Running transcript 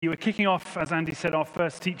We're kicking off, as Andy said, our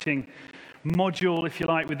first teaching module, if you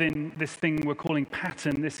like, within this thing we're calling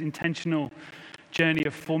Pattern, this intentional journey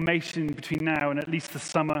of formation between now and at least the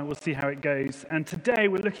summer. We'll see how it goes. And today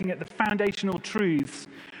we're looking at the foundational truths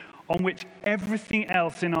on which everything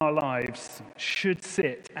else in our lives should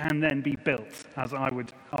sit and then be built, as I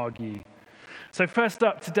would argue. So first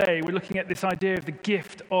up today, we're looking at this idea of the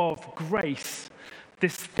gift of grace,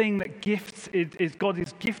 this thing that God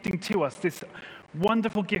is gifting to us, this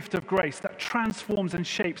wonderful gift of grace that transforms and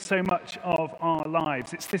shapes so much of our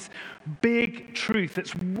lives. It's this big truth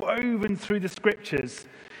that's woven through the scriptures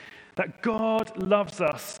that God loves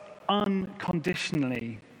us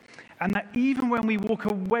unconditionally, and that even when we walk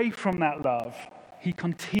away from that love, he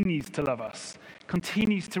continues to love us,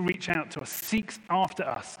 continues to reach out to us, seeks after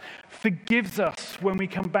us, forgives us when we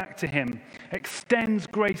come back to him, extends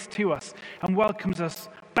grace to us, and welcomes us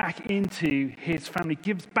back into his family,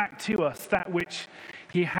 gives back to us that which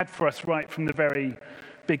he had for us right from the very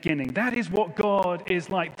beginning. That is what God is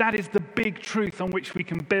like. That is the big truth on which we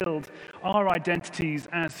can build our identities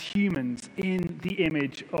as humans in the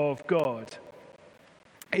image of God.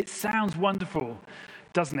 It sounds wonderful,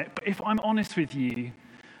 doesn't it? But if I'm honest with you,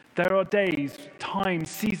 there are days, times,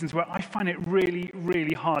 seasons where I find it really,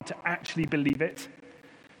 really hard to actually believe it,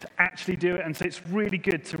 to actually do it. And so it's really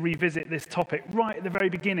good to revisit this topic right at the very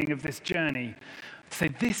beginning of this journey. To say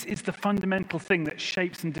this is the fundamental thing that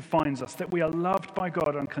shapes and defines us, that we are loved by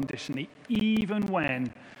God unconditionally, even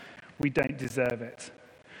when we don't deserve it.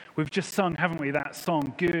 We've just sung, haven't we, that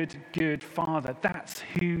song, Good, Good Father. That's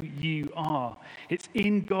who you are. It's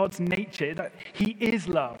in God's nature that he is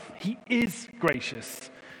love. He is gracious.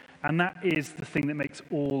 And that is the thing that makes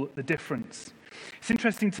all the difference. It's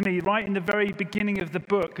interesting to me, right in the very beginning of the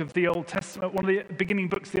book of the Old Testament, one of the beginning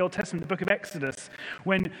books of the Old Testament, the book of Exodus,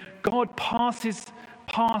 when God passes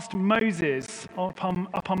past Moses up on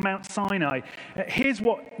Mount Sinai, here's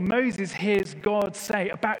what Moses hears God say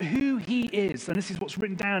about who he is. And this is what's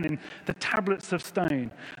written down in the tablets of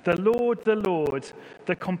stone. The Lord,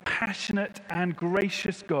 the compassionate and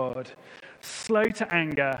gracious God, slow to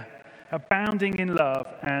anger, abounding in love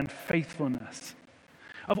and faithfulness.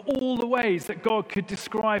 Of all the ways that God could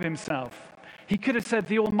describe himself, he could have said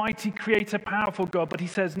the almighty creator, powerful God, but he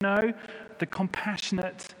says no, the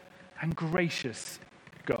compassionate and gracious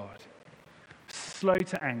God, slow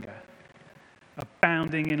to anger,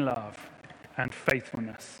 abounding in love and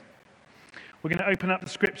faithfulness. We're going to open up the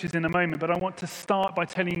scriptures in a moment, but I want to start by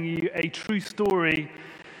telling you a true story.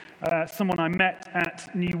 Someone I met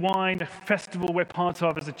at New Wine, a festival we're part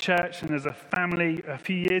of as a church and as a family a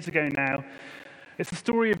few years ago now. It's the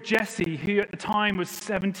story of Jessie, who at the time was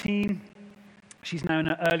 17. She's now in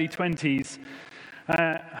her early 20s.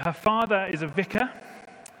 Her father is a vicar.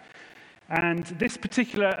 And this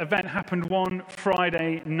particular event happened one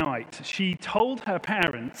Friday night. She told her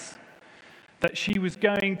parents that she was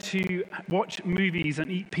going to watch movies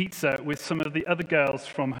and eat pizza with some of the other girls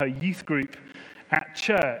from her youth group at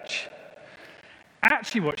church.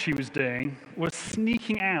 Actually, what she was doing was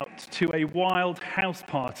sneaking out to a wild house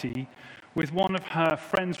party with one of her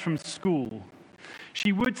friends from school.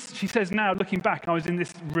 She says now, looking back, I was in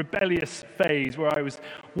this rebellious phase where I was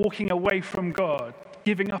walking away from God,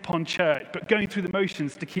 giving up on church, but going through the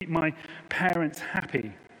motions to keep my parents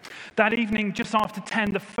happy. That evening, just after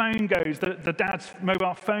 10, the phone goes, the dad's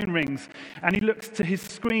mobile phone rings, and he looks to his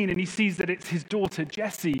screen and he sees that it's his daughter,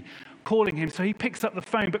 Jessie, calling him. So he picks up the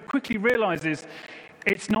phone, but quickly realizes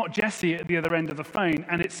it's not Jessie at the other end of the phone,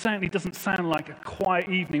 and it certainly doesn't sound like a quiet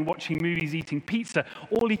evening watching movies, eating pizza.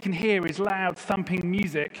 All he can hear is loud thumping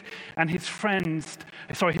music and his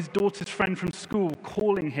daughter's friend from school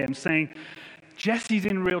calling him, saying, Jessie's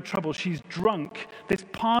in real trouble. She's drunk. This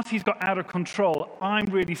party's got out of control. I'm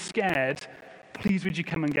really scared. Please, would you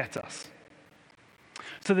come and get us?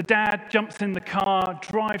 So the dad jumps in the car,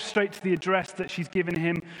 drives straight to the address that she's given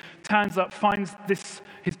him, turns up, finds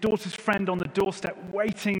his daughter's friend on the doorstep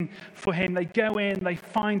waiting for him. They go in, they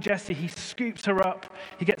find Jessie, he scoops her up,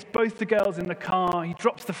 he gets both the girls in the car, he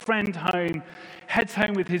drops the friend home, heads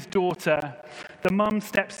home with his daughter. The mum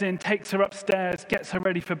steps in, takes her upstairs, gets her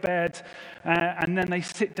ready for bed, and then they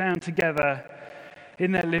sit down together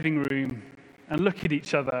in their living room and look at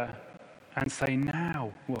each other and say,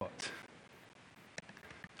 now what?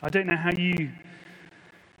 I don't know how you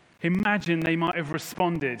imagine they might have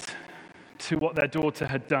responded to what their daughter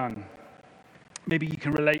had done. Maybe you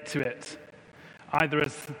can relate to it, either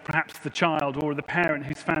as perhaps the child or the parent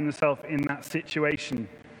who's found themselves in that situation.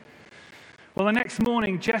 Well, the next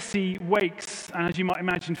morning, Jessie wakes, and as you might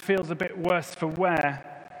imagine, feels a bit worse for wear,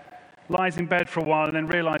 lies in bed for a while and then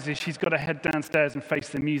realizes she's got to head downstairs and face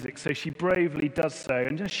the music. So she bravely does so.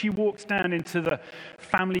 And as she walks down into the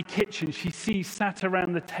family kitchen, she sees sat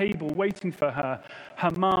around the table waiting for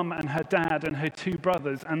her mum and her dad and her two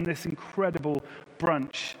brothers, and this incredible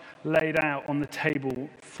brunch laid out on the table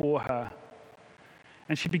for her.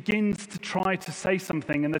 And she begins to try to say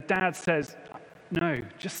something, and the dad says, "No,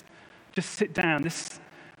 just sit down.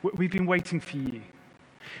 We've been waiting for you."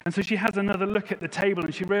 And so she has another look at the table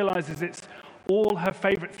and she realizes it's all her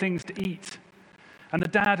favorite things to eat. And the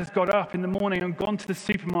dad has got up in the morning and gone to the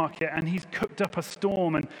supermarket and he's cooked up a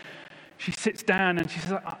storm, and she sits down and she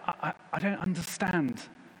says, I don't understand.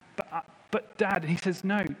 But Dad, and he says,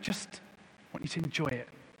 "No, just want you to enjoy it.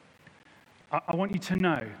 I want you to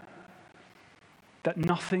know that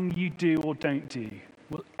nothing you do or don't do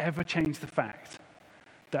will ever change the fact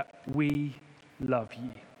that we love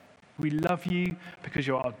you. We love you because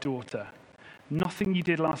you're our daughter. Nothing you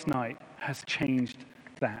did last night has changed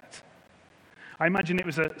that." I imagine it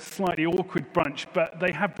was a slightly awkward brunch, but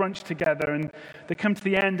they have brunch together and they come to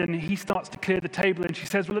the end and he starts to clear the table and she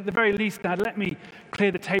says, "Well, at the very least, Dad, let me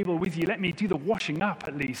clear the table with you. Let me do the washing up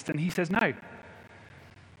at least." And he says, "No,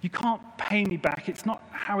 you can't pay me back. It's not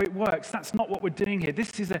how it works. That's not what we're doing here.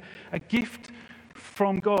 This is a gift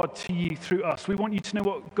from God to you through us. We want you to know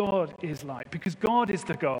what God is like, because God is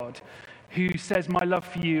the God who says, 'My love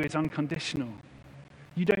for you is unconditional.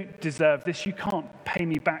 You don't deserve this. You can't pay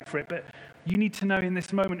me back for it. But you need to know in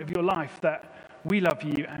this moment of your life that we love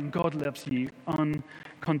you and God loves you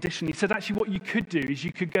unconditionally.'" So actually what you could do is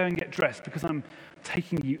you could go and get dressed because I'm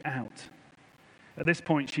taking you out. At this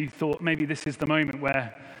point, she thought, maybe this is the moment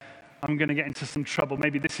where I'm going to get into some trouble.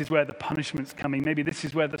 Maybe this is where the punishment's coming. Maybe this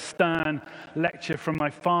is where the stern lecture from my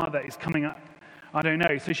father is coming up. I don't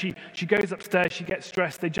know. So she goes upstairs, she gets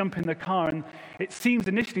dressed, they jump in the car, and it seems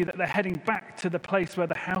initially that they're heading back to the place where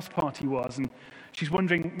the house party was. And she's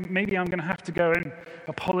wondering, maybe I'm going to have to go and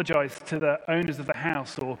apologize to the owners of the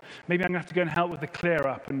house, or maybe I'm going to have to go and help with the clear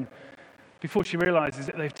up. And before she realizes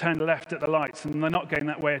it, they've turned left at the lights, and they're not going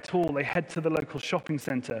that way at all. They head to the local shopping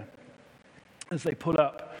center. As they pull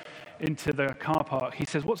up into the car park, he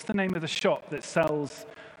says, "What's the name of the shop that sells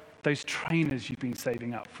those trainers you've been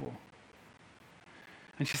saving up for?"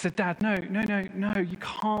 And she said, "Dad, no, you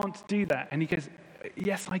can't do that." And he goes,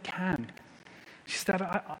 "Yes, I can." She said,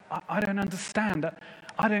 I don't understand.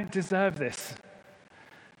 I don't deserve this."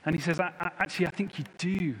 And he says, Actually, I think you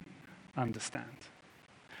do understand.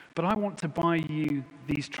 But I want to buy you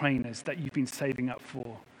these trainers that you've been saving up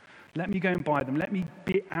for. Let me go and buy them. Let me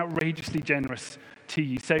be outrageously generous to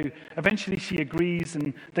you. So eventually she agrees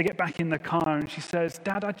and they get back in the car and she says,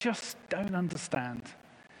 "Dad, I just don't understand."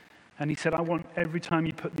 And he said, "I want every time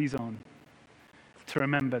you put these on to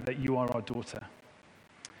remember that you are our daughter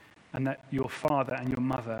and that your father and your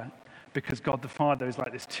mother, because God the Father is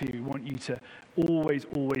like this too, want you to always,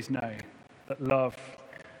 always know that love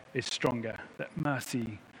is stronger, that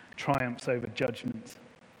mercy triumphs over judgment."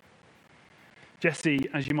 Jessie,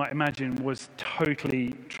 as you might imagine, was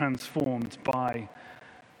totally transformed by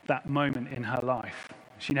that moment in her life.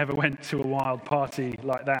 She never went to a wild party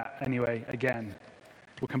like that anyway again.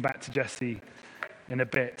 We'll come back to Jessie in a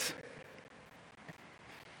bit.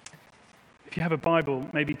 If you have a Bible,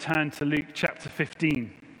 maybe turn to Luke chapter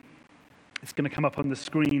 15. It's going to come up on the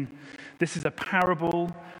screen. This is a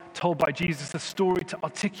parable told by Jesus, a story to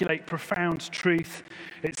articulate profound truth.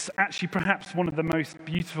 It's actually perhaps one of the most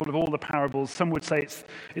beautiful of all the parables. Some would say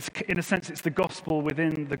it's in a sense, it's the gospel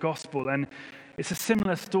within the gospel. And it's a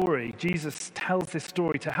similar story. Jesus tells this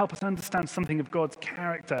story to help us understand something of God's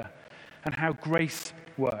character and how grace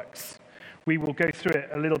works. We will go through it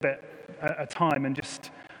a little bit at a time and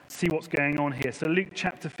just see what's going on here. So Luke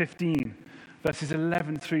chapter 15, verses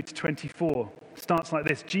 11 through to 24, starts like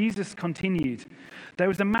this. Jesus continued, "There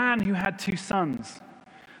was a man who had 2 sons.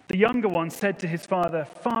 The younger one said to his father,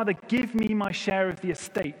 'Father, give me my share of the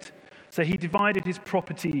estate.' So he divided his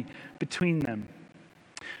property between them.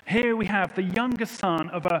 Here we have the younger son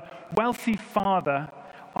of a wealthy father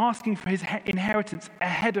asking for his inheritance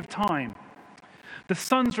ahead of time. The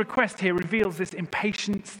son's request here reveals this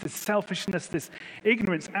impatience, this selfishness, this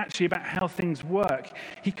ignorance actually about how things work.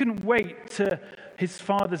 He couldn't wait to his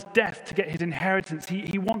father's death to get his inheritance.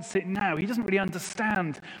 He wants it now. He doesn't really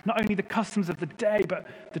understand not only the customs of the day, but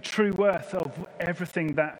the true worth of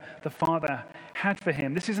everything that the father had for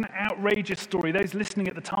him. This is an outrageous story. Those listening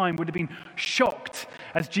at the time would have been shocked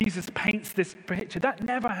as Jesus paints this picture. That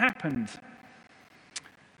never happened.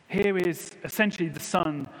 Here is essentially the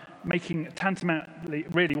son making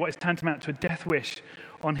really what is tantamount to a death wish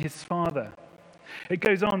on his father. It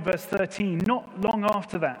goes on, verse 13, "Not long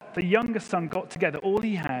after that, the younger son got together all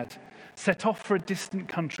he had, set off for a distant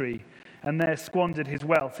country, and there squandered his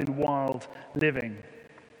wealth in wild living.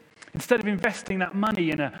 Instead of investing that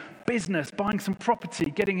money in a business, buying some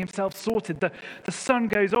property, getting himself sorted, the son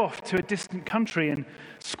goes off to a distant country and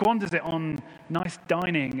squanders it on nice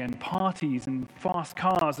dining and parties and fast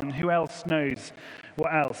cars and who else knows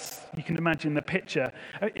what else. You can imagine the picture.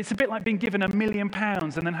 It's a bit like being given £1 million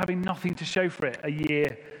and then having nothing to show for it a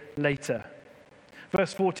year later.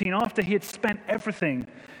 Verse 14, after he had spent everything,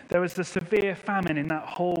 there was a severe famine in that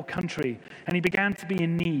whole country, and he began to be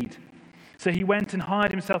in need. So he went and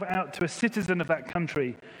hired himself out to a citizen of that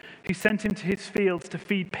country, who sent him to his fields to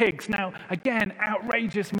feed pigs. Now, again,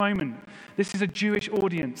 outrageous moment. This is a Jewish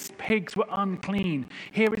audience. Pigs were unclean.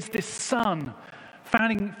 Here is this son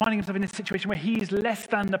finding himself in a situation where he is less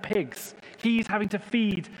than the pigs. He's having to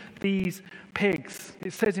feed these pigs.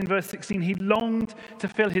 It says in verse 16, he longed to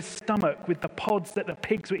fill his stomach with the pods that the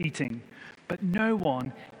pigs were eating, but no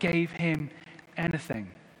one gave him anything.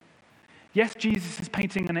 Yes, Jesus is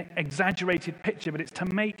painting an exaggerated picture, but it's to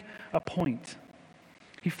make a point.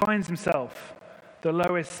 He finds himself the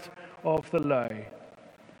lowest of the low.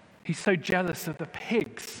 He's so jealous of the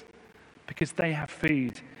pigs because they have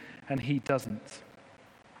food and he doesn't.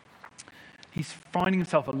 He's finding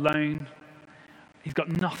himself alone. He's got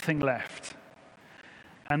nothing left.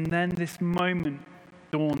 And then this moment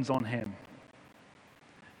dawns on him.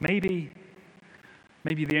 Maybe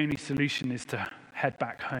the only solution is to head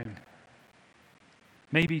back home.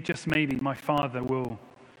 Maybe, just maybe, my father will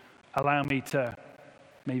allow me to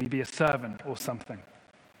maybe be a servant or something.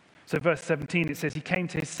 So verse 17, it says, he came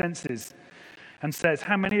to his senses and says,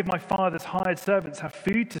 how many of my father's hired servants have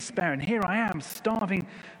food to spare? And here I am, starving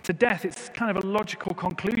to death. It's kind of a logical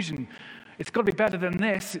conclusion. It's got to be better than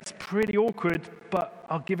this. It's pretty awkward, but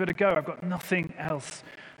I'll give it a go. I've got nothing else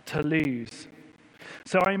to lose.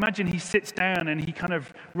 So I imagine he sits down and he kind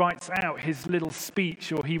of writes out his little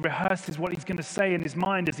speech, or he rehearses what he's going to say in his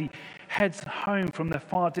mind as he heads home from the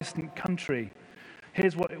far distant country.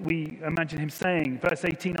 Here's what we imagine him saying. Verse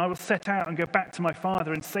 18, I will set out and go back to my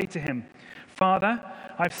father and say to him, Father,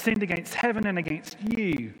 I've sinned against heaven and against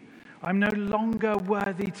you. I'm no longer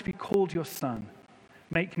worthy to be called your son.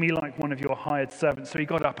 Make me like one of your hired servants. So he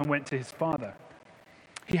got up and went to his father.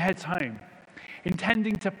 He heads home,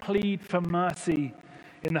 intending to plead for mercy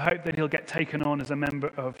in the hope that he'll get taken on as a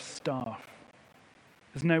member of staff.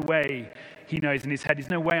 There's no way, he knows in his head,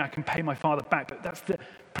 there's no way I can pay my father back, but that's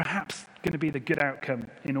perhaps going to be the good outcome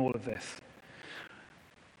in all of this.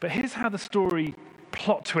 But here's how the story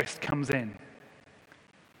plot twist comes in.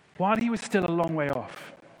 While he was still a long way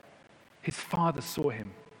off, his father saw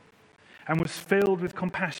him and was filled with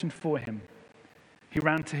compassion for him. He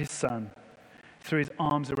ran to his son, threw his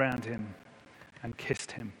arms around him, and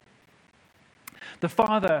kissed him. The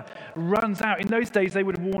father runs out. In those days, they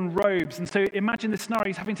would have worn robes. And so imagine the scenario.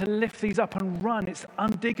 He's having to lift these up and run. It's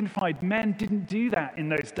undignified. Men didn't do that in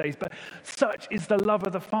those days. But such is the love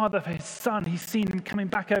of the father for his son. He's seen him coming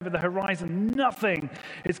back over the horizon. Nothing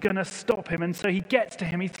is going to stop him. And so he gets to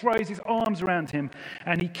him. He throws his arms around him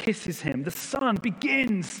and he kisses him. The son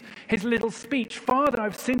begins his little speech. Father,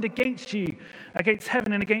 I've sinned against you, against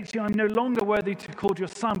heaven and against you. I'm no longer worthy to be called your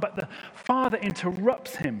son. But the father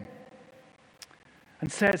interrupts him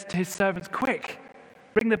and says to his servants, quick,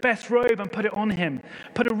 bring the best robe and put it on him.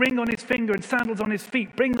 Put a ring on his finger and sandals on his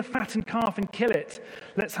feet. Bring the fattened calf and kill it.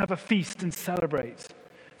 Let's have a feast and celebrate.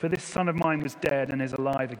 For this son of mine was dead and is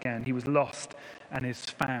alive again. He was lost and is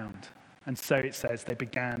found. And so it says they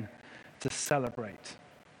began to celebrate.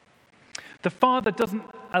 The father doesn't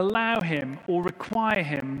allow him or require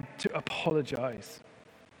him to apologize.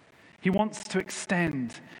 He wants to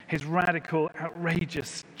extend his radical,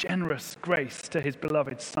 outrageous, generous grace to his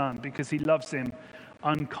beloved son because he loves him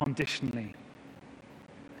unconditionally.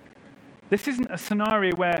 This isn't a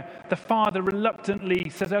scenario where the father reluctantly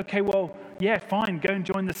says, okay, well, yeah, fine, go and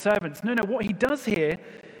join the servants. No, what he does here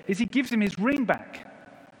is he gives him his ring back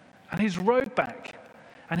and his robe back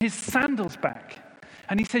and his sandals back.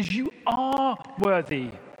 And he says, you are worthy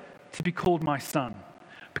to be called my son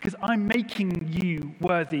because I'm making you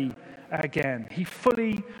worthy again. He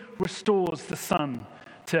fully restores the son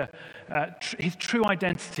to his true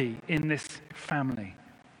identity in this family.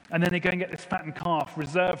 And then they go and get this fattened calf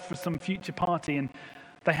reserved for some future party, and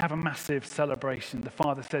they have a massive celebration. The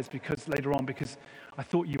father says, because I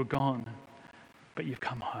thought you were gone, but you've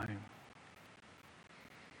come home.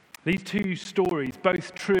 These two stories,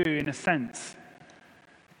 both true in a sense,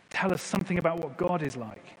 tell us something about what God is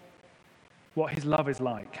like, what his love is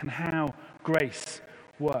like, and how grace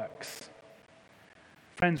works.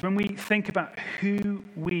 Friends, when we think about who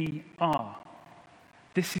we are,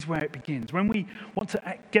 This is where it begins. When we want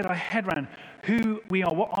to get our head around who we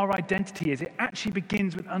are, what our identity is, it actually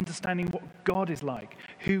begins with understanding what God is like,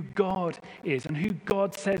 who God is, and who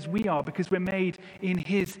God says we are, because we're made in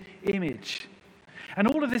his image. And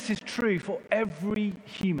all of this is true for every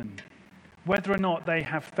human, whether or not they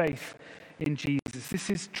have faith in Jesus. This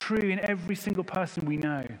is true in every single person we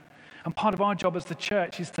know. And part of our job as the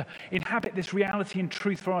church is to inhabit this reality and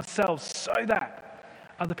truth for ourselves so that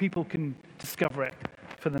other people can discover it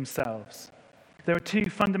for themselves. There are two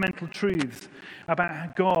fundamental truths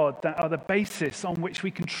about God that are the basis on which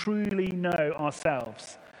we can truly know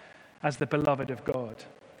ourselves as the beloved of God.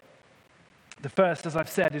 The first, as I've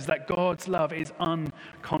said, is that God's love is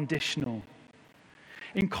unconditional.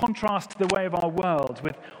 In contrast to the way of our world,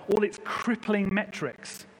 with all its crippling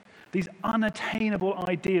metrics, these unattainable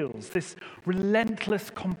ideals, this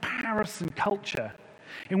relentless comparison culture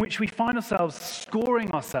in which we find ourselves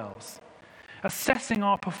scoring ourselves, assessing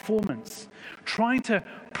our performance, trying to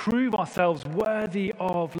prove ourselves worthy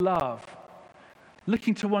of love,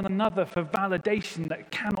 looking to one another for validation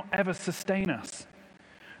that cannot ever sustain us.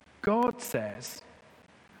 God says,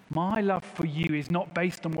 my love for you is not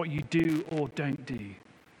based on what you do or don't do.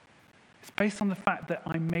 It's based on the fact that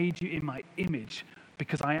I made you in my image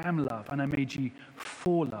because I am love and I made you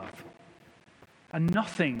for love. And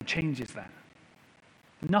nothing changes that.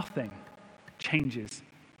 Nothing changes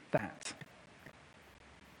that.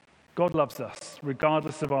 God loves us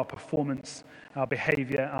regardless of our performance, our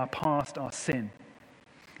behavior, our past, our sin.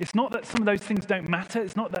 It's not that some of those things don't matter.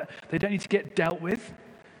 It's not that they don't need to get dealt with.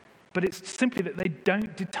 But it's simply that they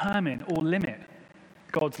don't determine or limit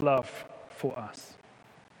God's love for us.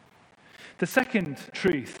 The second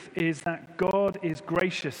truth is that God is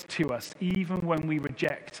gracious to us even when we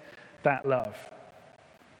reject that love.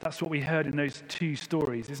 That's what we heard in those two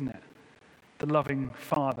stories, isn't it? The loving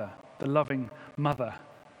father, the loving mother.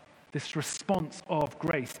 This response of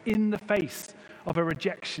grace in the face of a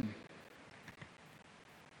rejection.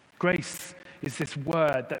 Grace is this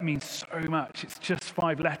word that means so much. It's just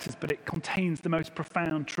 5 letters, but it contains the most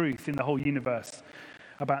profound truth in the whole universe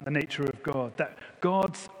about the nature of God. That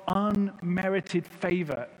God's unmerited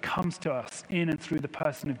favor comes to us in and through the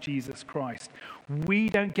person of Jesus Christ. We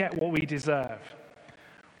don't get what we deserve.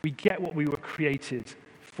 We get what we were created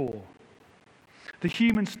for. The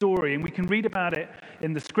human story, and we can read about it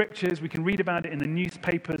in the scriptures, we can read about it in the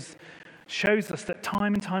newspapers, shows us that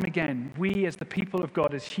time and time again, we as the people of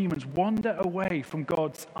God, as humans, wander away from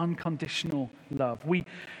God's unconditional love. We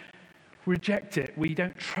reject it. We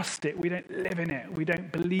don't trust it. We don't live in it. We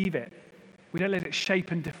don't believe it. We don't let it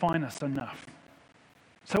shape and define us enough.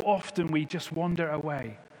 So often we just wander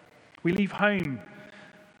away. We leave home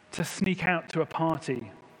to sneak out to a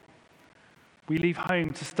party. We leave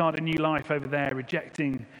home to start a new life over there,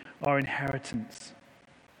 rejecting our inheritance.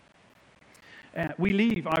 We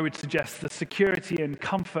leave, I would suggest, the security and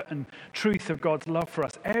comfort and truth of God's love for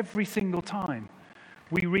us every single time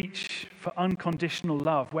we reach for unconditional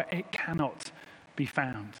love where it cannot be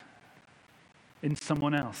found in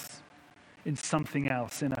someone else, in something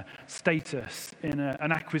else, in a status, in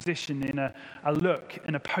an acquisition, in a look,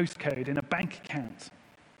 in a postcode, in a bank account.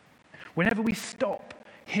 Whenever we stop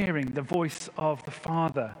hearing the voice of the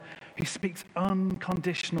Father who speaks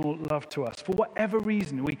unconditional love to us, for whatever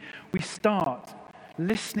reason, we start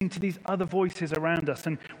listening to these other voices around us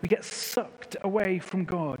and we get sucked away from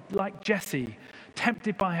God, like Jessie,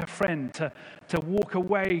 tempted by her friend to walk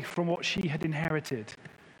away from what she had inherited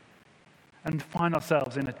and find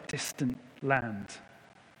ourselves in a distant land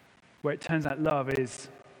where it turns out love is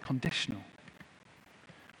conditional.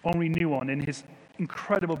 Henri Nouwen, in his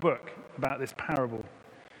incredible book about this parable,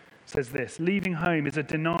 says this: leaving home is a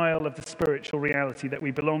denial of the spiritual reality that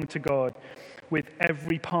we belong to God with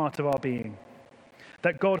every part of our being,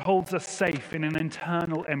 that God holds us safe in an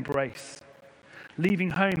eternal embrace.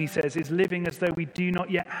 Leaving home, he says, is living as though we do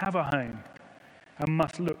not yet have a home and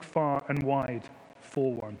must look far and wide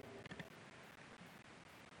for one.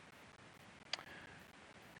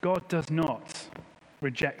 God does not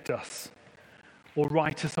reject us or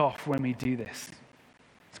write us off when we do this.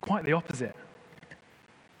 It's quite the opposite.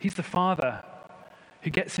 He's the Father who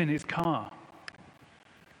gets in his car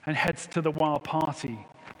and heads to the wild party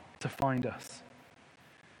to find us.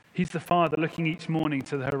 He's the Father looking each morning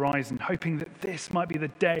to the horizon, hoping that this might be the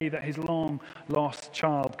day that his long-lost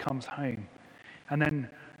child comes home, and then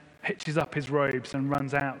hitches up his robes and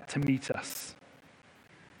runs out to meet us.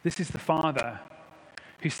 This is the Father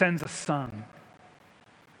who sends a Son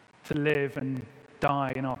to live and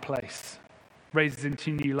die in our place, raises him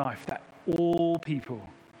to new life, that all people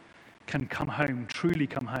can come home, truly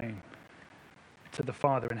come home to the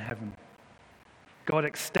Father in heaven. God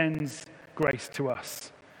extends grace to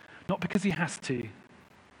us, not because he has to,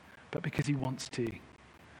 but because he wants to,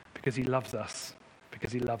 because he loves us,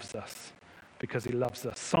 because he loves us, because he loves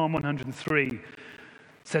us. Psalm 103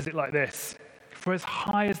 says it like this: "For as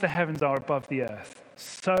high as the heavens are above the earth,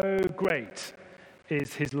 so great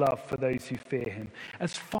is his love for those who fear him.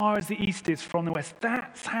 As far as the east is from the west,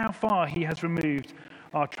 that's how far he has removed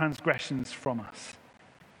our transgressions from us."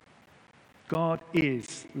 God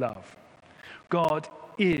is love. God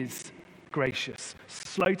is gracious,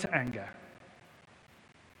 slow to anger,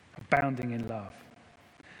 abounding in love.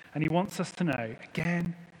 And he wants us to know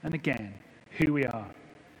again and again who we are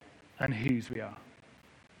and whose we are.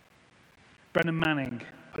 Brennan Manning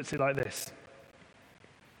puts it like this: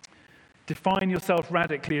 "Define yourself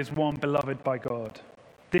radically as one beloved by God.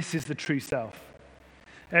 This is the true self.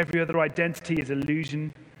 Every other identity is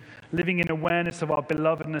illusion. Living in awareness of our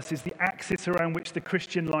belovedness is the axis around which the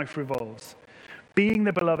Christian life revolves. Being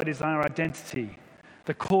the beloved is our identity,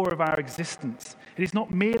 the core of our existence. It is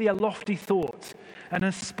not merely a lofty thought, an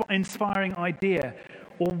inspiring idea,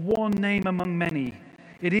 or one name among many.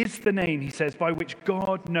 It is the name," he says, "by which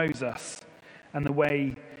God knows us and the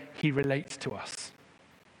way he relates to us."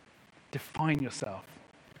 Define yourself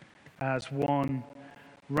as one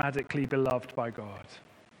radically beloved by God.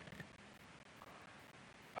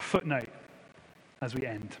 A footnote as we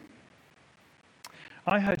end.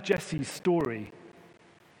 I heard Jessie's story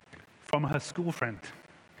from her school friend,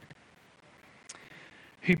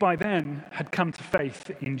 who by then had come to faith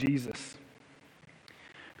in Jesus,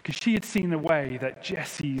 because she had seen the way that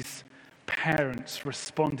Jessie's parents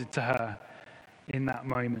responded to her in that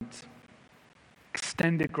moment,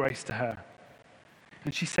 extended grace to her.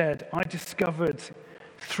 And she said, "I discovered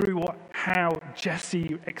through how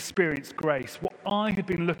Jessie experienced grace what I had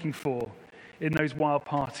been looking for in those wild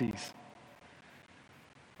parties."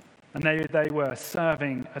 And they were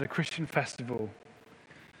serving at a Christian festival,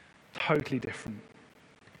 totally different.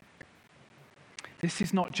 This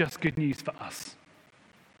is not just good news for us.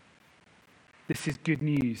 This is good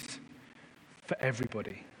news for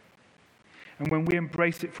everybody. And when we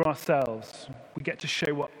embrace it for ourselves, we get to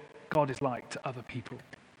show what God is like to other people.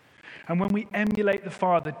 And when we emulate the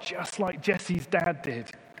Father just like Jessie's dad did,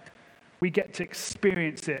 we get to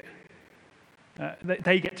experience it.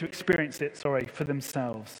 They get to experience it, for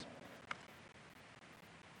themselves.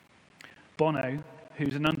 Bono,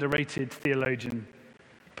 who's an underrated theologian,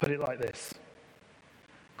 put it like this: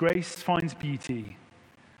 "Grace finds beauty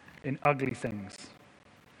in ugly things.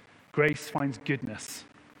 Grace finds goodness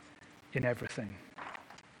in everything."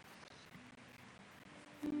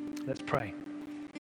 Let's pray.